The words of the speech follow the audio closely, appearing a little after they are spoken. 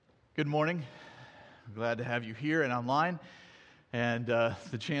Good morning. I'm glad to have you here and online, and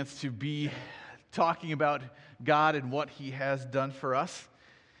the chance to be talking about God and what He has done for us.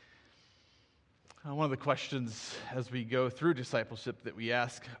 One of the questions as we go through discipleship that we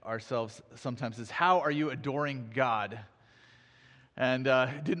ask ourselves sometimes is, how are you adoring God? And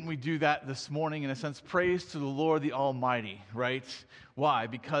didn't we do that this morning in a sense? Praise to the Lord the Almighty, right? Why?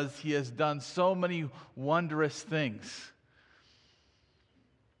 Because He has done so many wondrous things.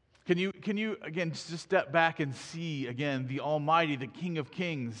 Can you again just step back and see again the Almighty, the King of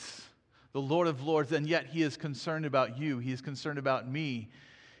Kings, the Lord of Lords, and yet He is concerned about you. He is concerned about me.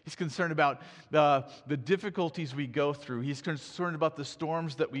 He's concerned about the difficulties we go through. He's concerned about the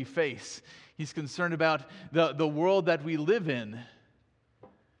storms that we face. He's concerned about the world that we live in.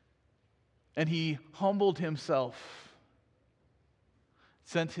 And He humbled Himself,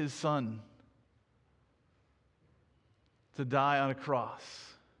 sent His Son to die on a cross,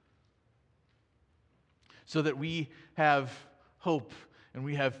 so that we have hope and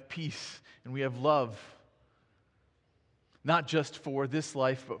we have peace and we have love, not just for this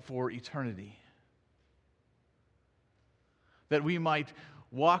life, but for eternity. That we might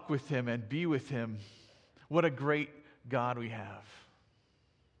walk with Him and be with Him. What a great God we have.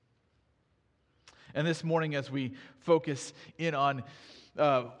 And this morning, as we focus in on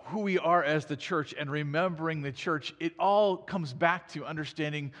who we are as the church and remembering the church, it all comes back to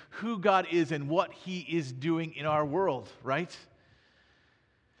understanding who God is and what He is doing in our world, right?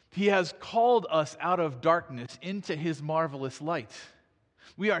 He has called us out of darkness into His marvelous light.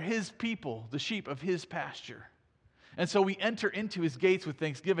 We are His people, the sheep of His pasture. And so we enter into His gates with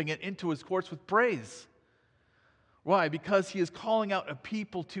thanksgiving and into His courts with praise. Why? Because He is calling out a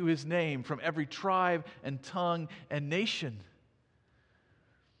people to His name from every tribe and tongue and nation.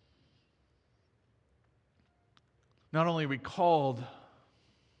 Not only are we called,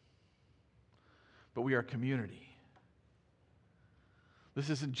 but we are community. This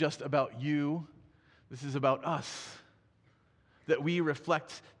isn't just about you. This is about us. That we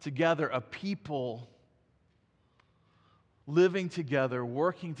reflect together a people living together,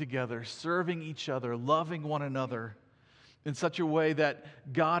 working together, serving each other, loving one another in such a way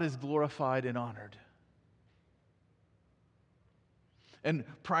that God is glorified and honored. And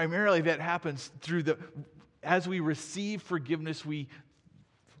primarily that happens through as we receive forgiveness, we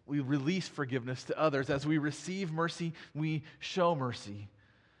release forgiveness to others. As we receive mercy, we show mercy.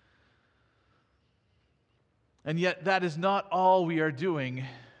 And yet that is not all we are doing.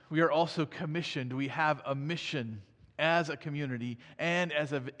 We are also commissioned. We have a mission as a community and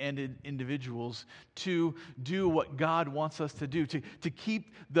as individuals to do what God wants us to do, to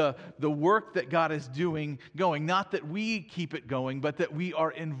keep the work that God is doing going. Not that we keep it going, but that we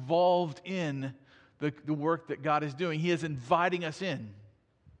are involved in the work that God is doing. He is inviting us in.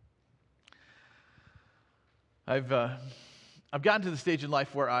 I've gotten to the stage in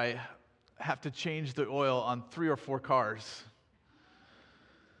life where I have to change the oil on 3 or 4 cars.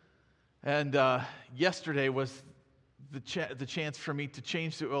 And yesterday was the chance for me to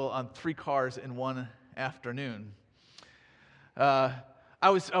change the oil on 3 cars in one afternoon. I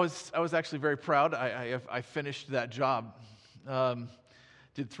was actually very proud. I finished that job.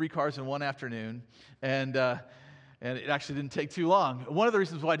 Did 3 cars in one afternoon, and it actually didn't take too long. One of the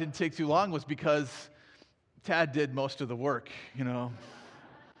reasons why it didn't take too long was because Tad did most of the work,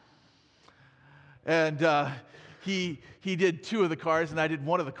 and he did 2 of the cars, and I did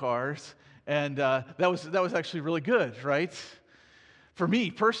 1 of the cars, and that was actually really good, right? For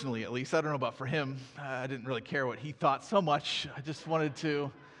me personally, at least. I don't know about for him. I didn't really care what he thought so much. I just wanted to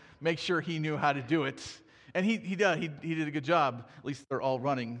make sure he knew how to do it. And he did. He did a good job. At least they're all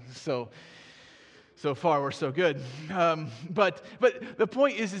running. So far we're so good. But the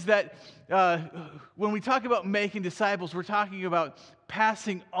point is that when we talk about making disciples, we're talking about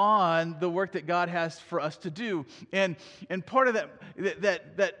passing on the work that God has for us to do. And part of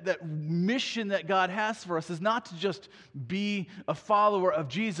that mission that God has for us is not to just be a follower of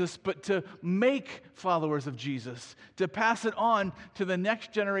Jesus, but to make followers of Jesus, to pass it on to the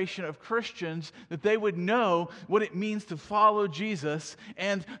next generation of Christians, that they would know what it means to follow Jesus,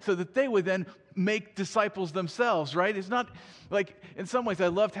 and so that they would then make disciples themselves, right? It's not like, in some ways, I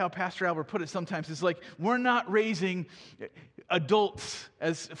loved how Pastor Albert put it sometimes. It's like, we're not raising adults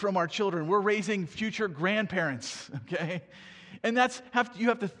from our children. We're raising future grandparents, okay? And you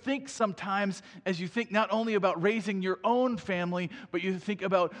have to think sometimes, as you think not only about raising your own family, but you think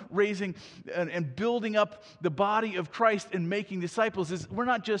about raising and building up the body of Christ and making disciples. We're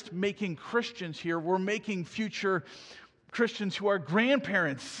not just making Christians here, we're making future Christians who are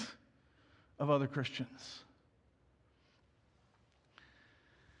grandparents of other Christians.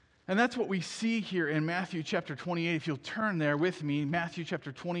 And that's what we see here in Matthew chapter 28. If you'll turn there with me, Matthew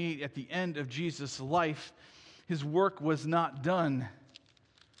chapter 28, at the end of Jesus' life, his work was not done.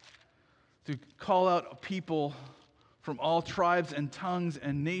 To call out people from all tribes and tongues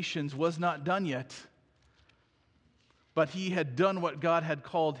and nations was not done yet. But he had done what God had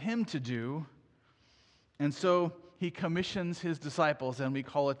called him to do. And so he commissions his disciples, and we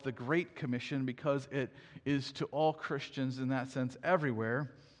call it the Great Commission because it is to all Christians in that sense everywhere.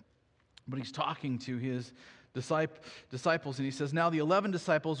 But he's talking to his disciples, and he says, "Now the 11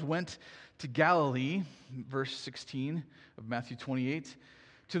 disciples went to Galilee," verse 16 of Matthew 28,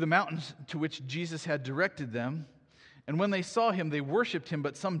 "to the mountains to which Jesus had directed them. And when they saw him, they worshipped him,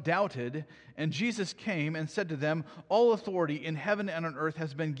 but some doubted. And Jesus came and said to them, 'All authority in heaven and on earth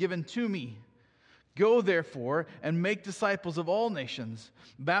has been given to me. Go, therefore, and make disciples of all nations,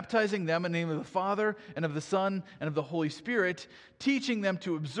 baptizing them in the name of the Father, and of the Son, and of the Holy Spirit, teaching them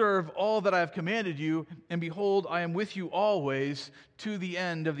to observe all that I have commanded you. And behold, I am with you always to the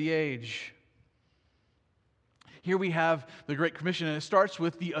end of the age.'" Here we have the Great Commission, and it starts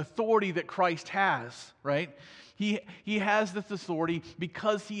with the authority that Christ has, right? He has this authority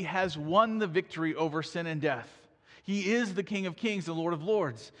because he has won the victory over sin and death. He is the King of Kings and Lord of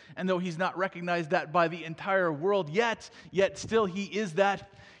Lords. And though he's not recognized that by the entire world yet still he is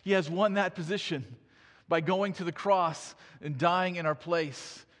that. He has won that position by going to the cross and dying in our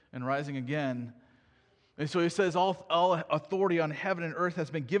place and rising again. And so he says, all authority on heaven and earth has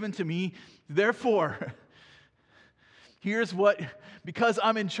been given to me. Therefore, because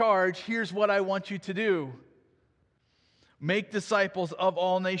I'm in charge, here's what I want you to do. Make disciples of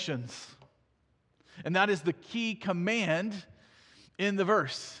all nations. And that is the key command in the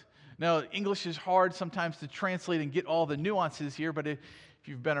verse. Now, English is hard sometimes to translate and get all the nuances here, but if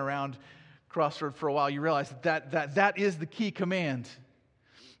you've been around Crossroad for a while, you realize that is the key command.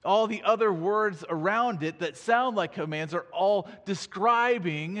 All the other words around it that sound like commands are all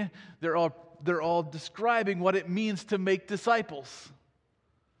describing, they're all describing what it means to make disciples.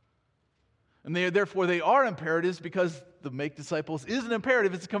 And therefore they are imperatives because the make disciples is an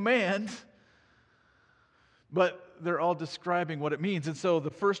imperative, it's a command. But they're all describing what it means. And so the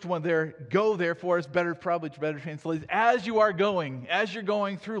first one there, go therefore, is probably better translated, as you're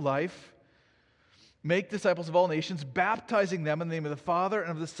going through life, make disciples of all nations, baptizing them in the name of the Father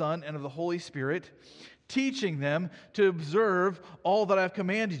and of the Son and of the Holy Spirit, teaching them to observe all that I've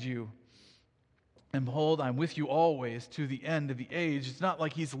commanded you. And behold, I'm with you always to the end of the age. It's not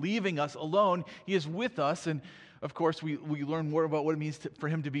like he's leaving us alone. He is with us. And of course, we learn more about what it means for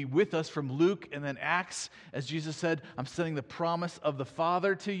him to be with us from Luke and then Acts. As Jesus said, I'm sending the promise of the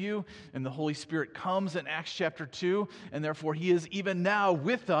Father to you. And the Holy Spirit comes in Acts chapter 2. And therefore, he is even now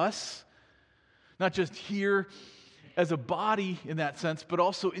with us. Not just here as a body in that sense, but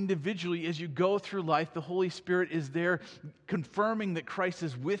also individually as you go through life. The Holy Spirit is there confirming that Christ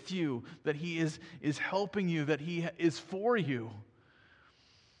is with you, that he is helping you, that he is for you,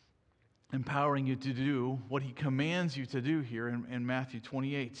 empowering you to do what he commands you to do here in Matthew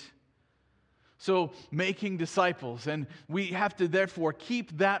 28. So, making disciples, and we have to therefore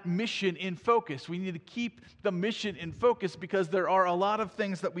keep that mission in focus. We need to keep the mission in focus because there are a lot of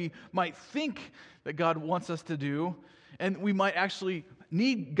things that we might think that God wants us to do, and we might actually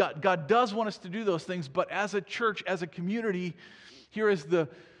need God. God does want us to do those things, but as a church, as a community, here is the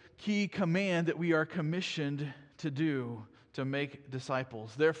key command that we are commissioned to do, to make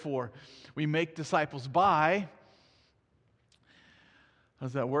disciples. Therefore, we make disciples by... How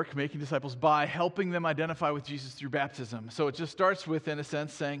does that work? Making disciples by helping them identify with Jesus through baptism. So it just starts with, in a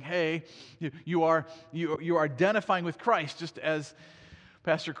sense, saying, hey, you are identifying with Christ, just as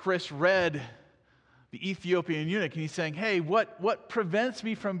Pastor Chris read the Ethiopian eunuch, and he's saying, hey, what prevents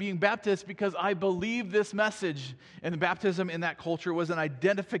me from being baptized? Because I believe this message. And the baptism in that culture was an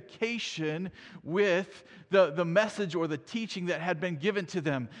identification with the message or the teaching that had been given to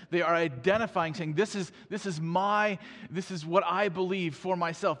them. They are identifying, saying, this is what I believe for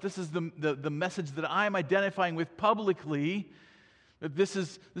myself. This is the message that I'm identifying with publicly. That this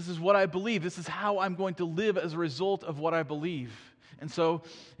is what I believe. This is how I'm going to live as a result of what I believe. And so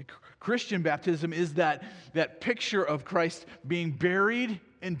Christian baptism is that picture of Christ being buried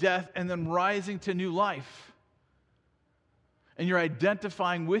in death and then rising to new life. And you're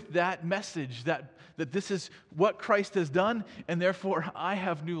identifying with that message that this is what Christ has done, and therefore I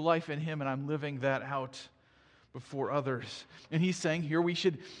have new life in him, and I'm living that out before others. And he's saying here we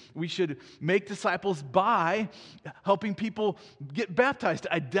should make disciples by helping people get baptized,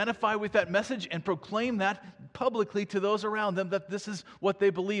 to identify with that message and proclaim that publicly to those around them, that this is what they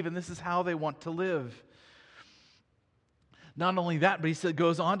believe and this is how they want to live. Not only that, but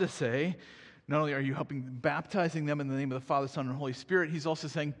goes on to say, not only are you baptizing them in the name of the Father, Son, and Holy Spirit, he's also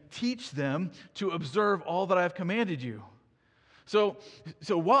saying, teach them to observe all that I have commanded you. So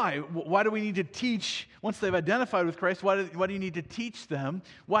why? Why do we need to teach, once they've identified with Christ, why do you need to teach them?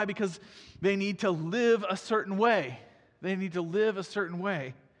 Why? Because they need to live a certain way. They need to live a certain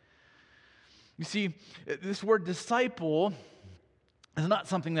way. You see, this word disciple is not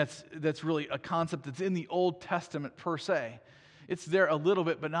something that's really a concept that's in the Old Testament per se. It's there a little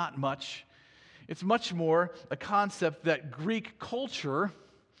bit, but not much. It's much more a concept that Greek culture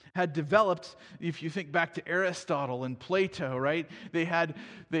had developed. If you think back to Aristotle and Plato, right? They had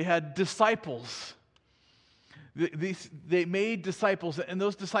disciples. They made disciples, and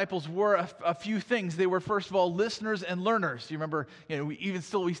those disciples were a few things. They were, first of all, listeners and learners. You remember, we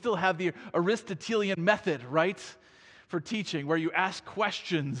still have the Aristotelian method, right, for teaching, where you ask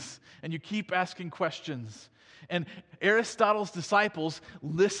questions and you keep asking questions. And Aristotle's disciples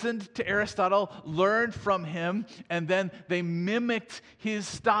listened to Aristotle, learned from him, and then they mimicked his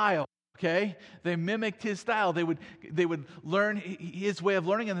style. Okay? They mimicked his style. They would learn his way of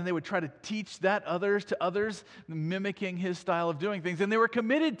learning, and then they would try to teach that to others, mimicking his style of doing things. And they were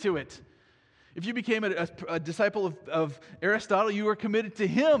committed to it. If you became a disciple of Aristotle, you were committed to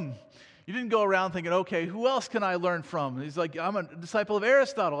him. You didn't go around thinking, okay, who else can I learn from? He's like, I'm a disciple of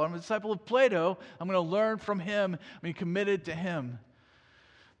Aristotle. I'm a disciple of Plato. I'm going to learn from him. I'm committed to him.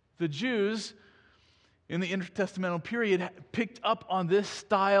 The Jews in the intertestamental period picked up on this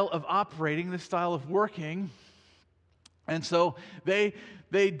style of operating, this style of working. And so they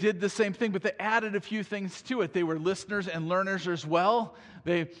did the same thing, but they added a few things to it. They were listeners and learners as well.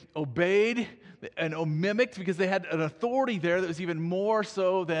 They obeyed and mimicked because they had an authority there that was even more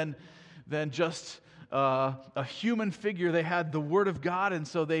so than just a human figure. They had the Word of God, and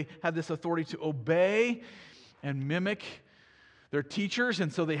so they had this authority to obey and mimic their teachers,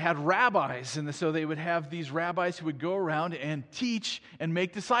 and so they had rabbis, and so they would have these rabbis who would go around and teach and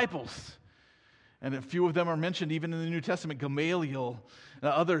make disciples. And a few of them are mentioned even in the New Testament. Gamaliel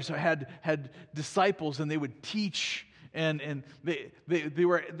and others had disciples, and they would teach, and they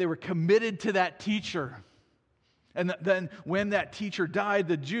were committed to that teacher. And then when that teacher died,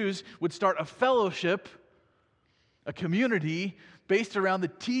 the Jews would start a fellowship, a community based around the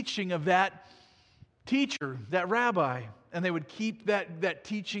teaching of that teacher, that rabbi. And they would keep that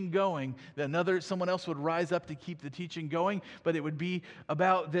teaching going. Someone else would rise up to keep the teaching going, but it would be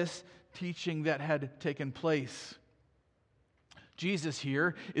about this teaching that had taken place. Jesus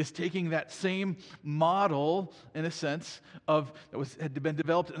here is taking that same model, in a sense, had been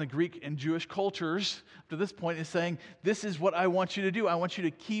developed in the Greek and Jewish cultures to this point, is saying, this is what I want you to do. I want you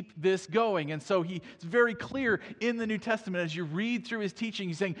to keep this going. And so it's very clear in the New Testament, as you read through his teaching,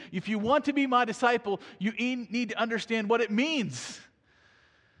 he's saying, if you want to be my disciple, you need to understand what it means.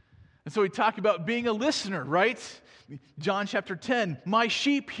 And so we talk about being a listener, right? John chapter 10, my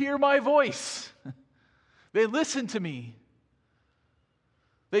sheep hear my voice. They listen to me.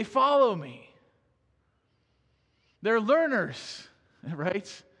 They follow me. They're learners,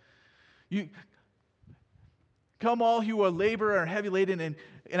 right? You come, all who are labor and are heavy laden,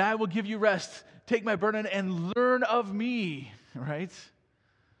 and I will give you rest. Take my burden and learn of me, right?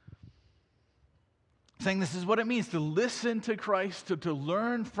 Saying this is what it means to listen to Christ, to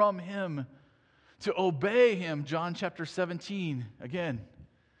learn from him, to obey him. John chapter 17, again,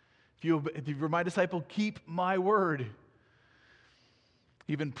 if you're my disciple, keep my word.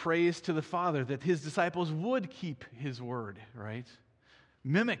 Even prays to the Father that his disciples would keep his word, right?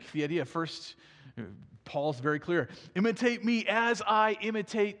 Mimic the idea. First, Paul's very clear. Imitate me as I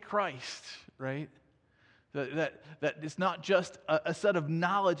imitate Christ, right? That it's not just a set of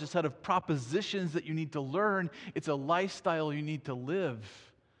knowledge, a set of propositions that you need to learn. It's a lifestyle you need to live.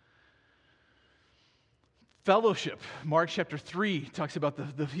 Fellowship. Mark chapter 3 talks about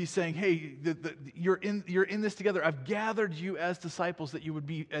he's saying, hey, you're in this together. I've gathered you as disciples that you would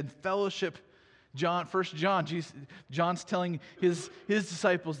be in fellowship. First John, John's telling his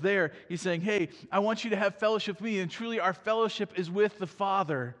disciples there, he's saying, hey, I want you to have fellowship with me, and truly our fellowship is with the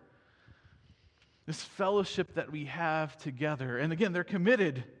Father. This fellowship that we have together. And again, they're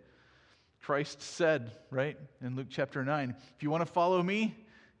committed. Christ said, right, in Luke chapter 9, if you want to follow me,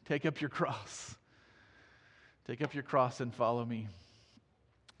 take up your cross. Take up your cross and follow me.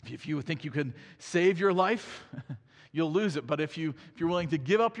 If you think you can save your life, you'll lose it. But if you're willing to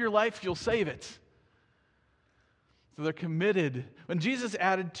give up your life, you'll save it. So they're committed. When Jesus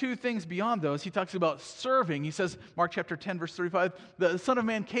added two things beyond those, he talks about serving. He says, Mark chapter 10, verse 35, the Son of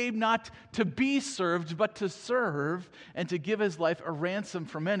Man came not to be served, but to serve and to give his life a ransom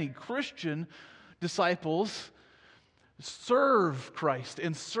for many. Christian disciples serve Christ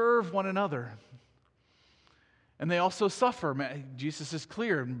and serve one another. And they also suffer. Jesus is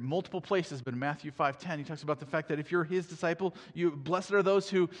clear in multiple places, but in Matthew 5:10, he talks about the fact that if you're his disciple, blessed are those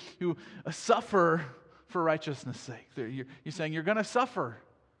who suffer for righteousness' sake. You're saying you're going to suffer.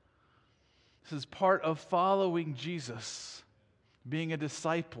 This is part of following Jesus, being a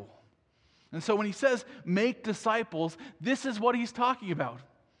disciple. And so when he says, make disciples, this is what he's talking about.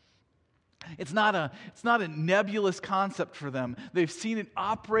 It's not a nebulous concept for them. They've seen it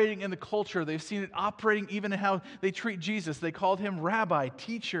operating in the culture. They've seen it operating even in how they treat Jesus. They called him rabbi,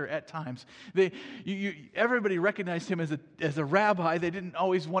 teacher at times. Everybody recognized him as a rabbi. They didn't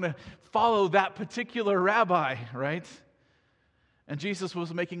always want to follow that particular rabbi, right? And Jesus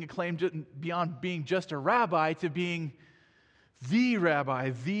was making a claim beyond being just a rabbi to being the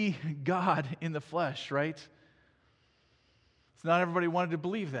rabbi, the God in the flesh, right? So not everybody wanted to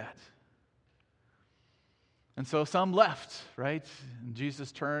believe that. And so some left, right? And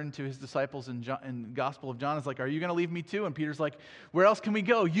Jesus turned to his disciples in the Gospel of John. It's like, are you going to leave me too? And Peter's like, where else can we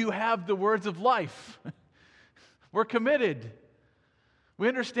go? You have the words of life. We're committed. We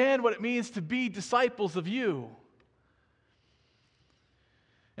understand what it means to be disciples of you.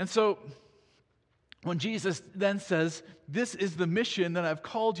 And so when Jesus then says, this is the mission that I've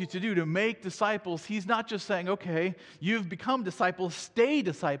called you to do, to make disciples, he's not just saying, okay, you've become disciples, stay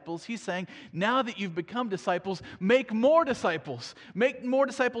disciples. He's saying, now that you've become disciples, make more disciples. Make more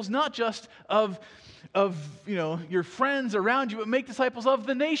disciples not just of your friends around you, but make disciples of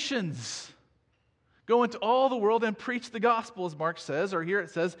the nations. Go into all the world and preach the gospel, as Mark says, or here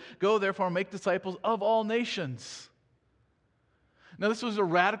it says, go therefore and make disciples of all nations. Now, this was a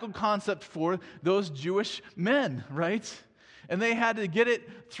radical concept for those Jewish men, right? And they had to get it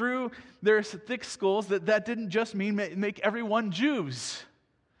through their thick skulls that didn't just mean make everyone Jews.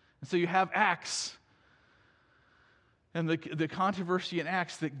 And so you have Acts. And the controversy in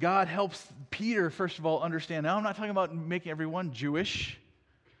Acts that God helps Peter, first of all, understand. Now, I'm not talking about making everyone Jewish.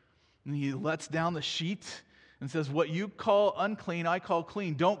 And he lets down the sheet and says, what you call unclean, I call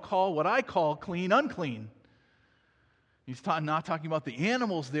clean. Don't call what I call clean unclean. He's not talking about the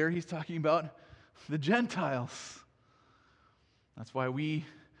animals there. He's talking about the Gentiles. That's why we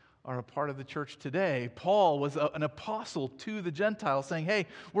are a part of the church today. Paul was an apostle to the Gentiles, saying, hey,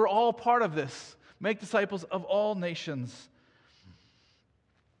 we're all part of this. Make disciples of all nations.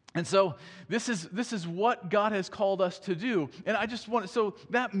 And so this is what God has called us to do. And so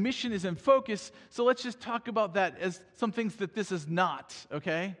that mission is in focus. So let's just talk about that as some things that this is not,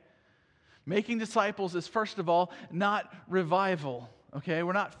 okay? Making disciples is, first of all, not revival, okay?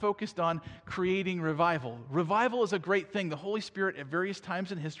 We're not focused on creating revival. Revival is a great thing. The Holy Spirit at various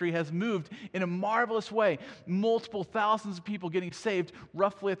times in history has moved in a marvelous way. Multiple thousands of people getting saved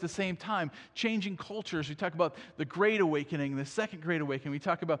roughly at the same time, changing cultures. We talk about the Great Awakening, the Second Great Awakening. We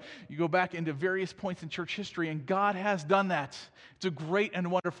talk about, you go back into various points in church history, and God has done that. It's a great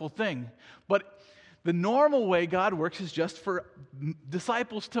and wonderful thing. But the normal way God works is just for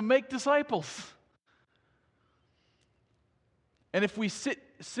disciples to make disciples. And if we sit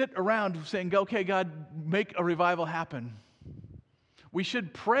around saying, okay, God, make a revival happen, we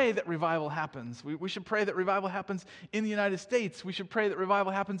should pray that revival happens. We should pray that revival happens in the United States. We should pray that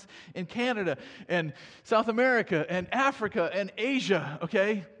revival happens in Canada and South America and Africa and Asia,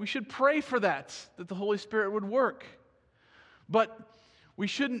 okay? We should pray for that the Holy Spirit would work. But we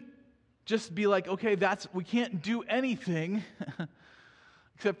shouldn't just be like, okay, we can't do anything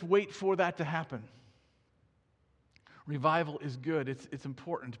except wait for that to happen. Revival is good, it's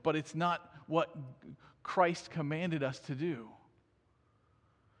important, but it's not what Christ commanded us to do.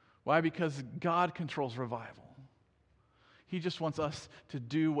 Why? Because God controls revival. He just wants us to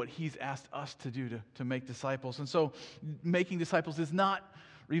do what he's asked us to do, to make disciples. And so making disciples is not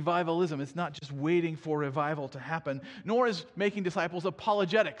revivalism. It's not just waiting for revival to happen, nor is making disciples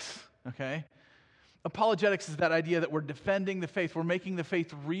apologetics. Okay? Apologetics is that idea that we're defending the faith. We're making the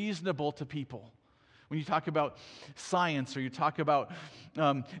faith reasonable to people. When you talk about science or you talk about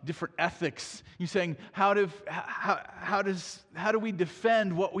different ethics, you're saying, how do we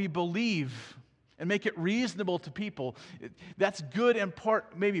defend what we believe and make it reasonable to people? That's good and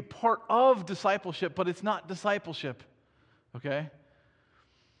maybe part of discipleship, but it's not discipleship. Okay?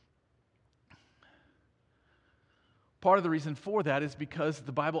 Part of the reason for that is because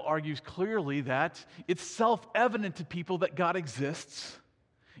the Bible argues clearly that it's self-evident to people that God exists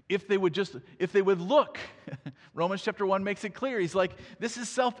if they would look. Romans chapter 1 makes it clear. He's like, this is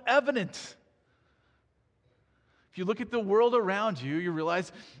self-evident. If you look at the world around you, you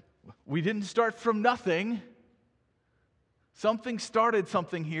realize we didn't start from nothing. Something started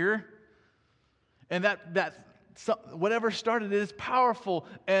something here. And that whatever started it is powerful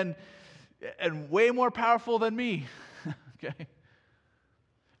and way more powerful than me. Okay?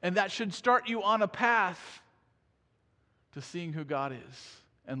 And that should start you on a path to seeing who God is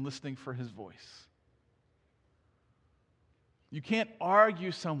and listening for his voice. You can't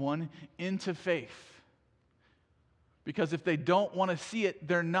argue someone into faith, because if they don't want to see it,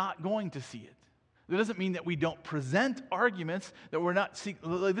 they're not going to see it. That doesn't mean that we don't present arguments, that we're not seeing,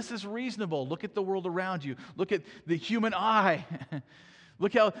 this is reasonable. Look at the world around you. Look at the human eye.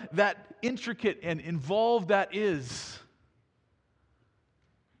 Look how that intricate and involved that is.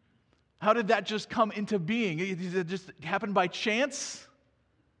 How did that just come into being? Did it just happen by chance?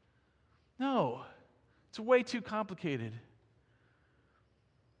 No. It's way too complicated.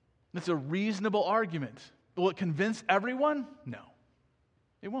 It's a reasonable argument. Will it convince everyone? No.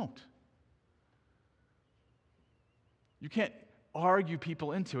 It won't. You can't argue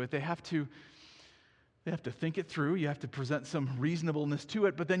people into it. They have to think it through. You have to present some reasonableness to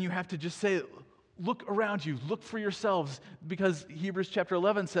it, but then you have to just say, look around you, look for yourselves, because Hebrews chapter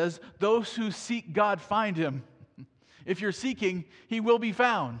 11 says, those who seek God find him. If you're seeking, he will be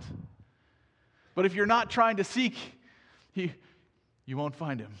found. But if you're not trying to seek, you won't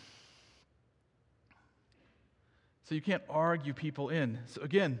find him. So you can't argue people in. So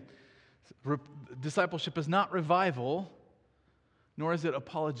again, discipleship is not revival, nor is it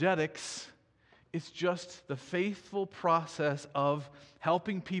apologetics. It's just the faithful process of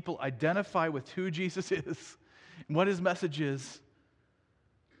helping people identify with who Jesus is and what his message is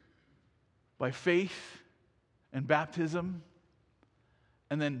by faith and baptism,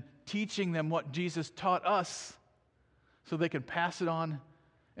 and then teaching them what Jesus taught us so they can pass it on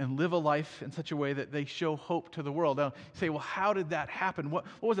and live a life in such a way that they show hope to the world. Now, you say, well, how did that happen? What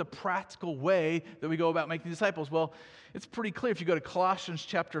was a practical way that we go about making disciples? Well, it's pretty clear. If you go to Colossians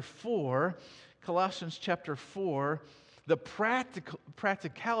chapter 4, the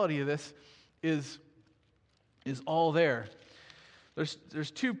practicality of this is all there.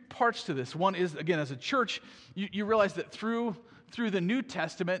 There's two parts to this. One is, again, as a church, you realize that through the New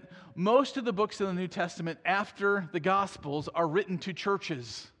Testament, most of the books in the New Testament after the Gospels are written to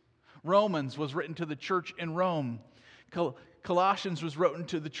churches. Romans was written to the church in Rome. Colossians was written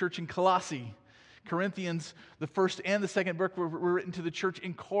to the church in Colossae. Corinthians, the first and the second book, were written to the church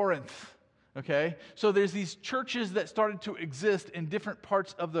in Corinth. Okay? So there's these churches that started to exist in different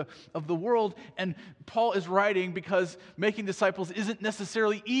parts of the world, and Paul is writing because making disciples isn't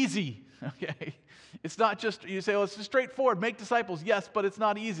necessarily easy. Okay? It's not just, you say, well, it's just straightforward, make disciples. Yes, but it's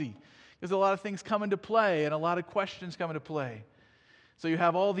not easy. Because a lot of things come into play and a lot of questions come into play. So you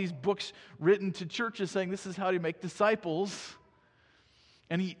have all these books written to churches saying this is how you make disciples.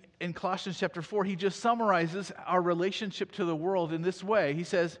 And in Colossians chapter 4, he just summarizes our relationship to the world in this way. He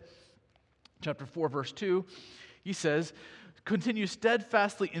says, chapter 4, verse 2, he says, continue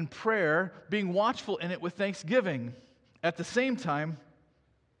steadfastly in prayer, being watchful in it with thanksgiving. At the same time,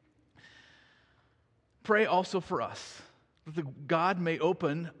 pray also for us, that God may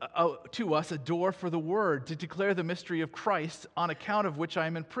open to us a door for the word to declare the mystery of Christ, on account of which I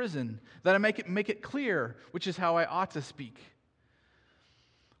am in prison, that I make it clear, which is how I ought to speak.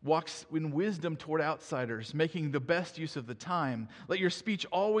 Walks in wisdom toward outsiders, making the best use of the time. Let your speech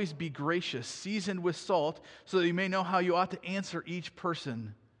always be gracious, seasoned with salt, so that you may know how you ought to answer each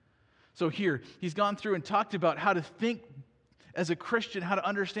person. So here, he's gone through and talked about how to think as a Christian, how to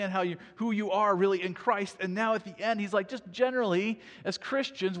understand who you are really in Christ. And now at the end, he's like, just generally, as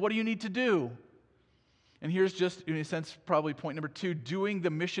Christians, what do you need to do? And here's just, in a sense, probably point number 2, doing the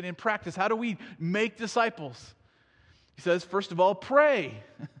mission in practice. How do we make disciples? He says, first of all, pray.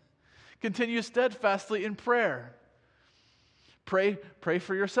 Continue steadfastly in prayer. Pray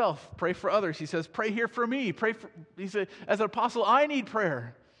for yourself. Pray for others. He says, pray here for me. He said, as an apostle, I need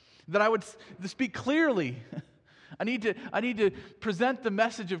prayer, that I would speak clearly. I need to present the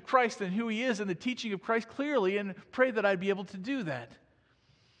message of Christ and who he is and the teaching of Christ clearly, and pray that I'd be able to do that.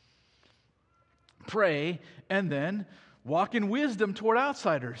 Pray, and then walk in wisdom toward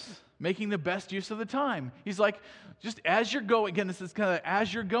outsiders, making the best use of the time. He's like, just as you're going, again, this is kind of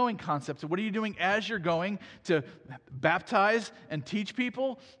as you're going concept. So what are you doing as you're going to baptize and teach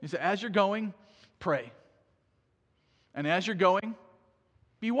people? He said, as you're going, pray. And as you're going,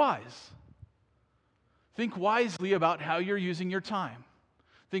 be wise. Think wisely about how you're using your time.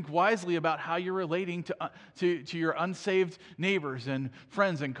 Think wisely about how you're relating to your unsaved neighbors and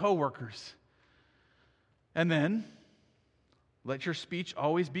friends and coworkers. And then, let your speech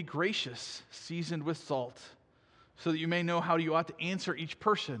always be gracious, seasoned with salt, so that you may know how you ought to answer each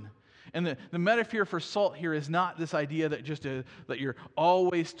person. And the metaphor for salt here is not this idea that that you're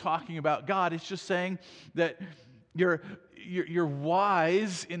always talking about God. It's just saying that you're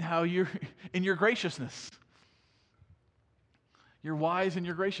wise in how in your graciousness. You're wise in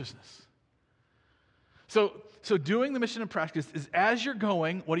your graciousness. So doing the mission in practice is, as you're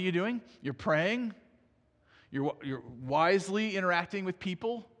going, what are you doing? You're praying, you're wisely interacting with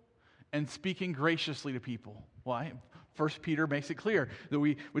people, and speaking graciously to people. Why? 1 Peter makes it clear that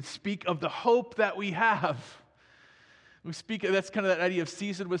we would speak of the hope that we have. That's kind of that idea of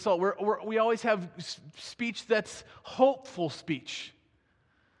seasoned with salt. We always have speech that's hopeful speech.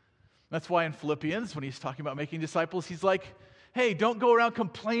 That's why in Philippians, when he's talking about making disciples, he's like, hey, don't go around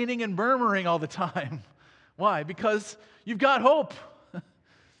complaining and murmuring all the time. Why? Because you've got hope.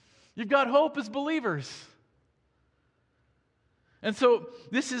 You've got hope as believers. And so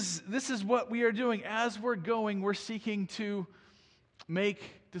this is what we are doing. As we're going, we're seeking to make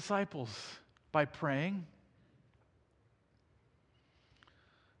disciples by praying.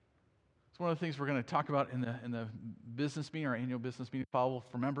 It's one of the things we're going to talk about in the business meeting, our annual business meeting, follow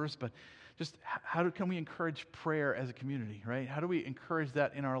for members. But just how can we encourage prayer as a community, right? How do we encourage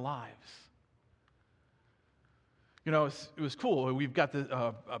that in our lives? You know, it was cool. We've got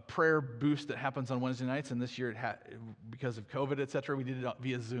a prayer boost that happens on Wednesday nights, and this year, because of COVID, et cetera, we did it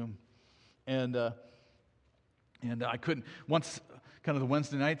via Zoom. And I couldn't, once kind of the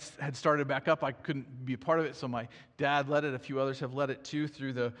Wednesday nights had started back up, I couldn't be a part of it, so my dad led it. A few others have led it too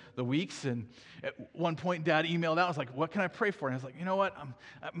through the weeks. And at one point, Dad emailed out, I was like, what can I pray for? And I was like, you know what,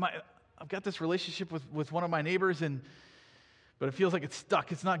 I've got this relationship with one of my neighbors, but it feels like it's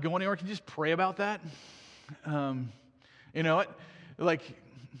stuck. It's not going anywhere. Can you just pray about that? You know what? Like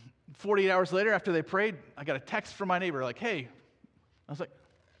 48 hours later after they prayed, I got a text from my neighbor like, hey. I was like,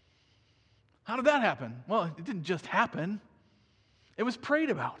 how did that happen? Well, it didn't just happen. It was prayed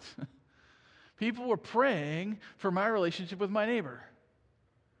about. People were praying for my relationship with my neighbor.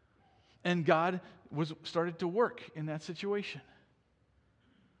 And God started to work in that situation.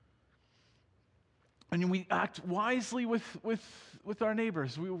 And we act wisely with our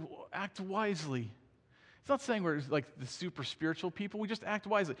neighbors. We act wisely. It's not saying we're like the super spiritual people. We just act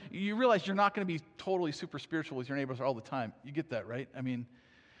wisely. You realize you're not going to be totally super spiritual with your neighbors all the time. You get that, right? I mean,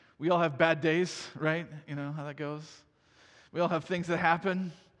 we all have bad days, right? You know how that goes. We all have things that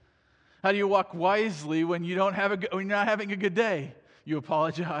happen. How do you walk wisely when you're not having a good day? You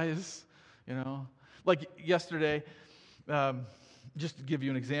apologize, you know. Like yesterday, just to give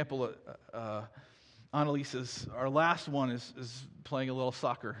you an example, Annalisa's, our last one is playing a little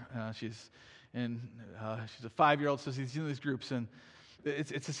soccer. She's a 5-year-old, so she's in these groups, and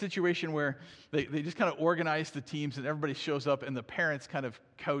it's a situation where they just kind of organize the teams, and everybody shows up, and the parents kind of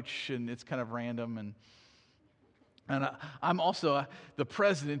coach, and it's kind of random, and I'm also the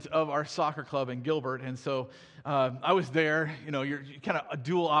president of our soccer club in Gilbert, and so I was there. You know, you're kind of a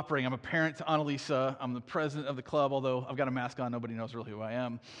dual operating. I'm a parent to Annalisa. I'm the president of the club, although I've got a mask on. Nobody knows really who I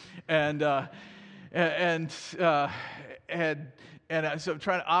am, so I'm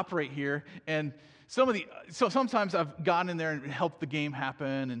trying to operate here, and so sometimes I've gotten in there and helped the game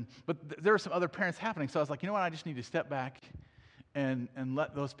happen, but there are some other parents happening. So I was like, you know what? I just need to step back and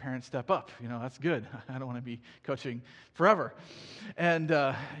let those parents step up. You know, that's good. I don't want to be coaching forever, and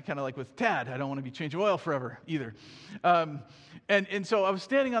kind of like with Tad, I don't want to be changing oil forever either. And so I was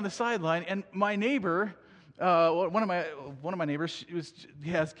standing on the sideline, and my neighbor, one of my neighbors,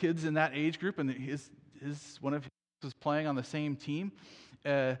 he has kids in that age group, and one of his was playing on the same team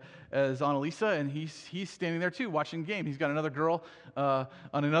as Annalisa, and he's standing there too, watching the game. He's got another girl on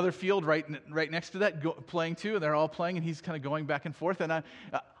another field right next to that playing too, and they're all playing, and he's kind of going back and forth. And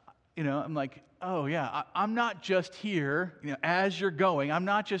I'm like, oh yeah, I'm not just here. You know, as you're going, I'm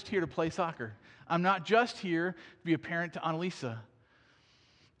not just here to play soccer. I'm not just here to be a parent to Annalisa.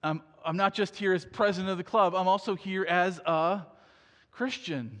 I'm not just here as president of the club. I'm also here as a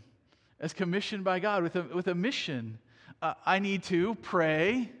Christian, as commissioned by God with a mission. I need to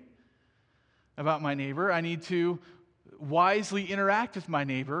pray about my neighbor. I need to wisely interact with my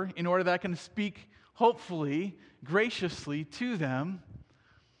neighbor in order that I can speak hopefully, graciously to them.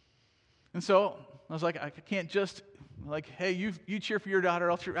 And so I was like, I can't just like, hey, you cheer for your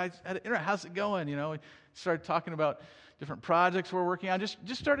daughter. I'll cheer. How's it going? You know, we started talking about different projects we're working on. Just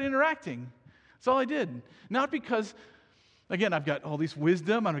started interacting. That's all I did. Not because, again, I've got all these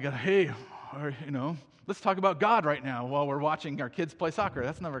wisdom, and I've got, hey, or, you know, let's talk about God right now while we're watching our kids play soccer.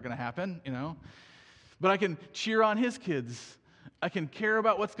 That's never going to happen, you know. But I can cheer on his kids. I can care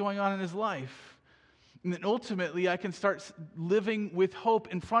about what's going on in his life. And then ultimately, I can start living with hope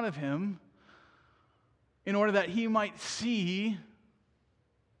in front of him in order that he might see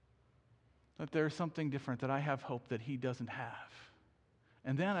that there's something different, that I have hope that he doesn't have.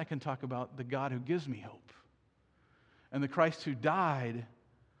 And then I can talk about the God who gives me hope and the Christ who died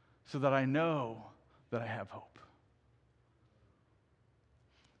so that I know that I have hope.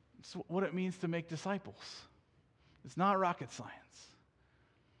 It's what it means to make disciples. It's not rocket science.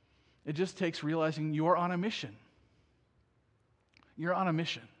 It just takes realizing you're on a mission. You're on a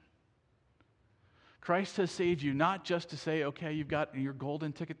mission. Christ has saved you not just to say, okay, you've got your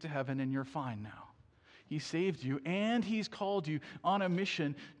golden ticket to heaven and you're fine now. He saved you and he's called you on a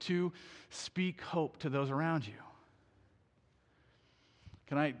mission to speak hope to those around you.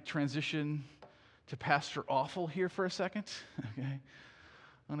 Can I transition to Pastor Awful here for a second? Okay.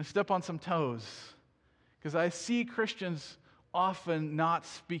 I'm going to step on some toes because I see Christians often not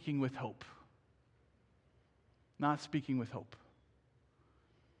speaking with hope. Not speaking with hope.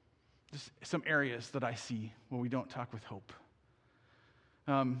 Just some areas that I see where we don't talk with hope.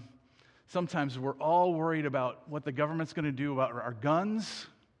 Sometimes we're all worried about what the government's going to do about our guns,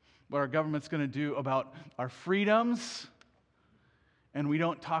 what our government's going to do about our freedoms, and we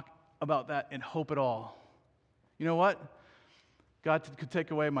don't talk about that in hope at all. You know what? God could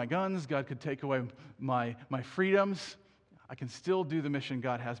take away my guns. God could take away my freedoms. I can still do the mission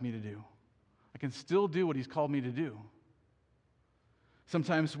God has me to do. I can still do what he's called me to do.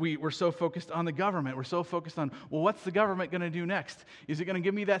 Sometimes we're so focused on the government. We're so focused on, well, what's the government going to do next? Is it going to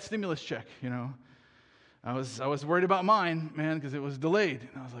give me that stimulus check? You know, I was worried about mine, man, because it was delayed.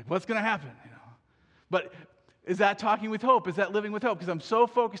 And I was like, what's going to happen? You know, but is that talking with hope? Is that living with hope? Because I'm so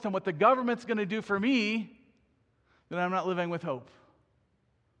focused on what the government's going to do for me that I'm not living with hope.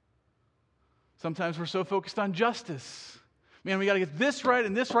 Sometimes we're so focused on justice. Man, we got to get this right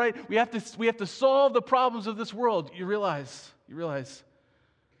and this right. We have to solve the problems of this world. You realize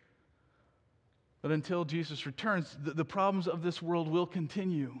that until Jesus returns, the problems of this world will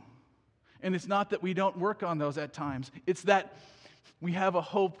continue. And it's not that we don't work on those at times. It's that we have a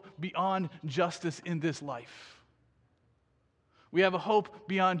hope beyond justice in this life. We have a hope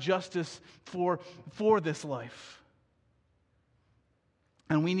beyond justice for this life.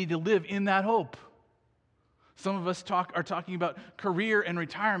 And we need to live in that hope. Some of us are talking about career and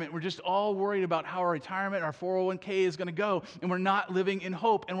retirement. We're just all worried about how our retirement, our 401k is going to go, and we're not living in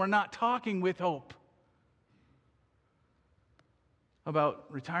hope, and we're not talking with hope about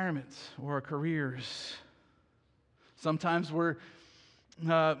retirement or our careers. Sometimes we're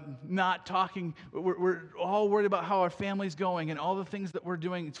not talking, we're all worried about how our family's going and all the things that we're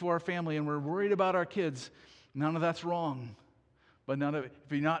doing to our family, and we're worried about our kids. None of that's wrong. But if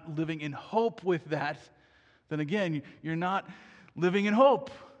you're not living in hope with that, then again, you're not living in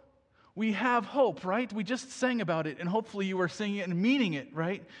hope. We have hope, right? We just sang about it, and hopefully you are singing it and meaning it,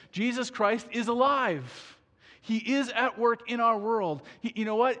 right? Jesus Christ is alive. He is at work in our world. You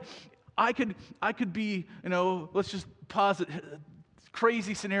know what? I could be, let's just posit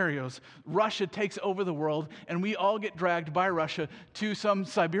crazy scenarios. Russia takes over the world, and we all get dragged by Russia to some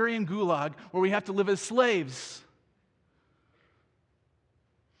Siberian gulag where we have to live as slaves.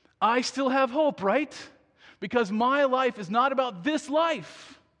 I still have hope, right? Because my life is not about this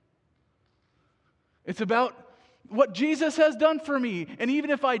life. It's about what Jesus has done for me. And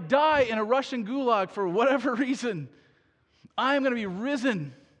even if I die in a Russian gulag for whatever reason, I'm going to be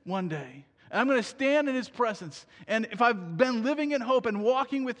risen one day. And I'm going to stand in his presence. And if I've been living in hope and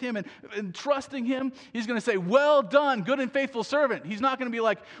walking with him and trusting him, he's going to say, well done, good and faithful servant. He's not going to be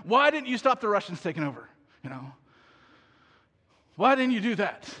like, why didn't you stop the Russians taking over? Why didn't you do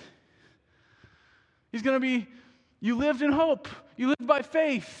that? He's going to be, you lived in hope. You lived by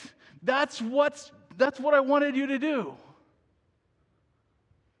faith. That's what I wanted you to do.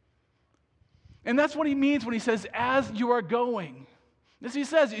 And that's what he means when he says, as you are going. This he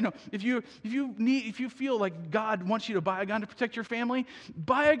says, if you feel like God wants you to buy a gun to protect your family,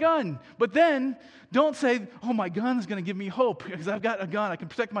 buy a gun. But then don't say, oh, my gun is going to give me hope because I've got a gun. I can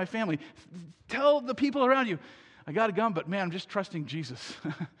protect my family. Tell the people around you, I got a gun, but man, I'm just trusting Jesus.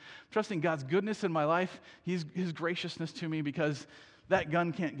 Trusting God's goodness in my life, His graciousness to me, because that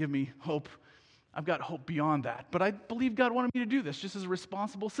gun can't give me hope. I've got hope beyond that. But I believe God wanted me to do this just as a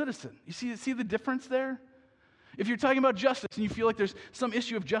responsible citizen. You see the difference there? If you're talking about justice and you feel like there's some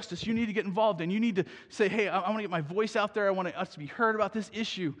issue of justice you need to get involved in, you need to say, hey, I want to get my voice out there. I want us to be heard about this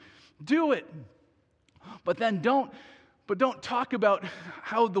issue. Do it. But then don't talk about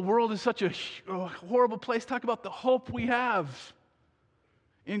how the world is such a horrible place. Talk about the hope we have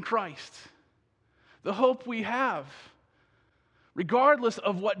in Christ. The hope we have, regardless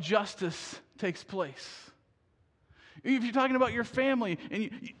of what justice takes place. If you're talking about your family and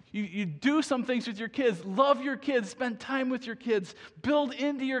you do some things with your kids, love your kids, spend time with your kids, build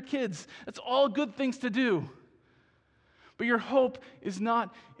into your kids. That's all good things to do. But your hope is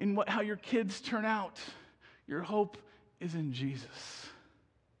not in how your kids turn out. Your hope is in Jesus.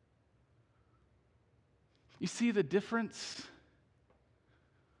 You see the difference?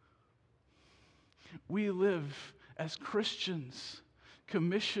 We live as Christians,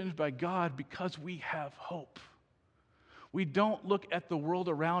 commissioned by God because we have hope. We don't look at the world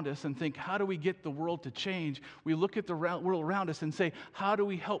around us and think, how do we get the world to change? We look at the world around us and say, how do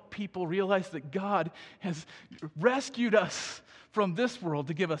we help people realize that God has rescued us from this world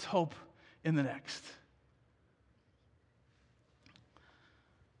to give us hope in the next?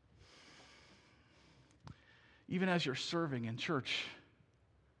 Even as you're serving in church,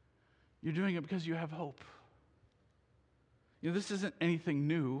 you're doing it because you have hope. This isn't anything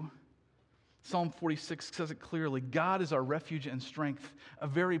new. Psalm 46 says it clearly. God is our refuge and strength, a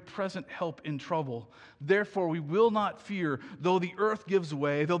very present help in trouble. Therefore, we will not fear, though the earth gives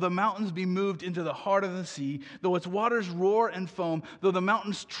way, though the mountains be moved into the heart of the sea, though its waters roar and foam, though the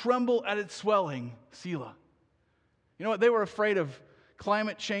mountains tremble at its swelling. Selah. You know what? They were afraid of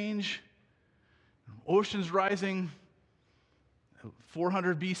climate change, oceans rising,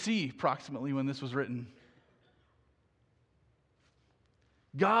 400 BC, approximately, when this was written.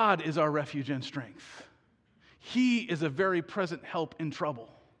 God is our refuge and strength. He is a very present help in trouble.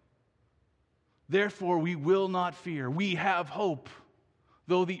 Therefore, we will not fear. We have hope,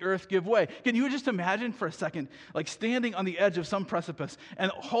 though the earth give way. Can you just imagine for a second, like standing on the edge of some precipice,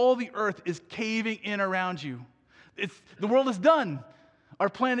 and all the earth is caving in around you? The world is done. Our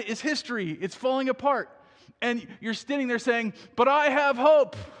planet is history. It's falling apart. And you're standing there saying, but I have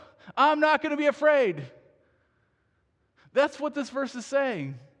hope. I'm not going to be afraid. That's what this verse is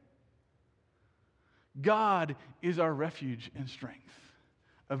saying. God is our refuge and strength,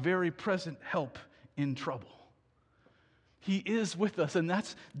 a very present help in trouble. He is with us, and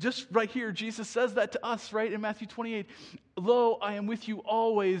that's just right here. Jesus says that to us, right, in Matthew 28. Lo, I am with you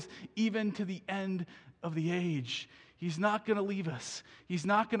always, even to the end of the age. He's not going to leave us. He's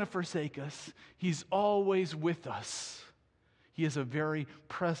not going to forsake us. He's always with us. He is a very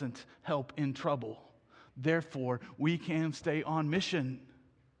present help in trouble. Therefore, we can stay on mission.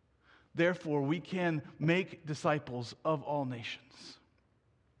 Therefore, we can make disciples of all nations.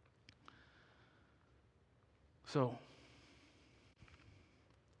 So,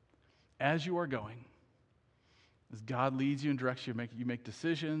 as you are going, as God leads you and directs you, you make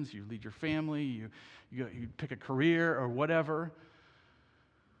decisions, you lead your family, you pick a career or whatever,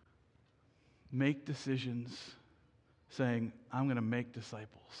 make decisions saying, I'm going to make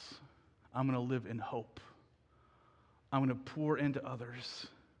disciples. I'm going to live in hope. I'm going to pour into others,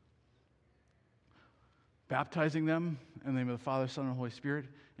 baptizing them in the name of the Father, Son, and Holy Spirit,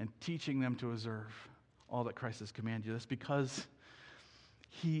 and teaching them to observe all that Christ has commanded you. That's because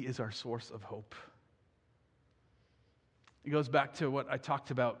He is our source of hope. It goes back to what I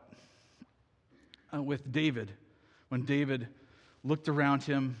talked about with David. When David looked around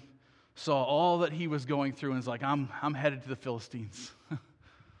him, saw all that he was going through, and was like, I'm headed to the Philistines.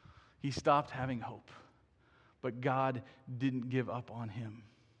 He stopped having hope. But God didn't give up on him.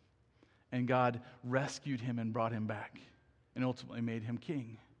 And God rescued him and brought him back and ultimately made him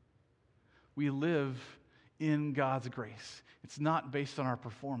king. We live in God's grace. It's not based on our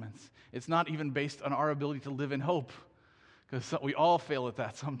performance. It's not even based on our ability to live in hope, because we all fail at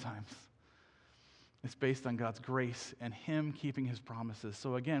that sometimes. It's based on God's grace and Him keeping His promises.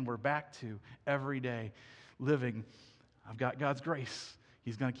 So again, we're back to every day living. I've got God's grace.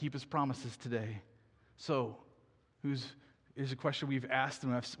 He's going to keep His promises today. So, here's a question we've asked,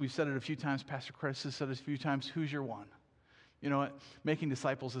 and we've said it a few times. Pastor Chris has said it a few times. Who's your one? You know what? Making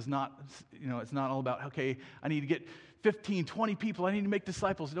disciples is not, it's not all about, okay, I need to get 15, 20 people. I need to make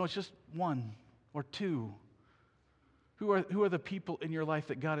disciples. No, it's just one or two. Who are the people in your life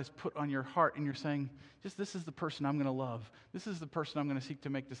that God has put on your heart, and you're saying, just this is the person I'm going to love. This is the person I'm going to seek to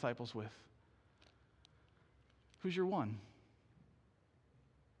make disciples with. Who's your one?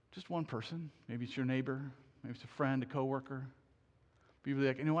 Just one person. Maybe it's your neighbor. Maybe it's a friend, a coworker. Be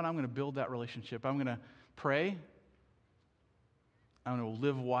like, you know what? I'm going to build that relationship. I'm going to pray. I'm going to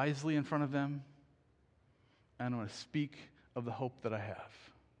live wisely in front of them. And I'm going to speak of the hope that I have.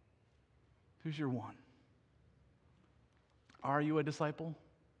 Who's your one? Are you a disciple?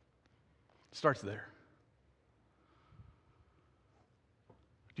 It starts there.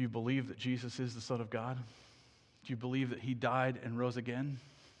 Do you believe that Jesus is the Son of God? Do you believe that He died and rose again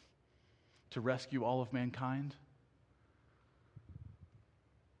to rescue all of mankind?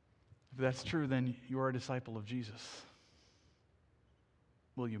 If that's true, then you are a disciple of Jesus.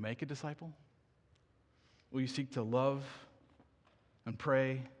 Will you make a disciple? Will you seek to love and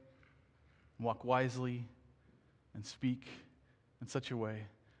pray, and walk wisely, and speak in such a way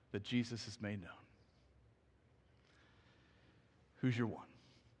that Jesus is made known? Who's your one?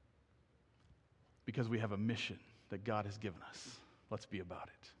 Because we have a mission that God has given us. Let's be about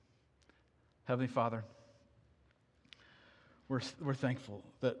it. Heavenly Father, we're thankful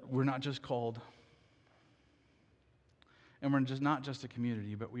that we're not just called, and we're just not just a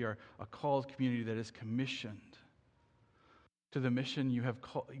community, but we are a called community that is commissioned to the mission you have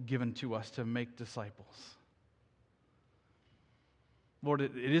given to us to make disciples. Lord,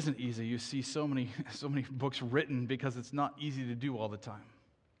 it isn't easy. You see so many books written because it's not easy to do all the time.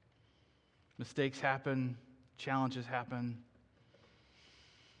 Mistakes happen, challenges happen.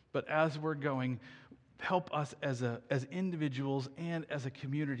 But as we're going, help us as individuals and as a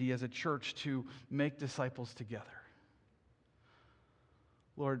community, as a church, to make disciples together.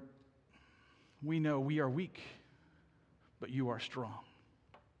 Lord, we know we are weak, but you are strong.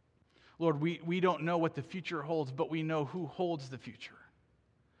 Lord, we don't know what the future holds, but we know who holds the future.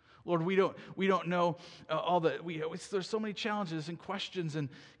 Lord, we don't know there's so many challenges and questions and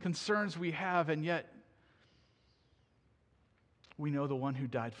concerns we have, and yet we know the one who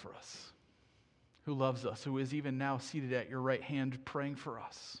died for us, who loves us, who is even now seated at your right hand praying for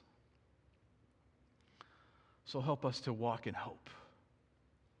us. So help us to walk in hope.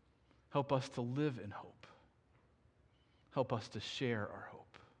 Help us to live in hope. Help us to share our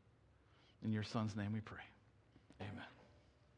hope. In your Son's name we pray. Amen.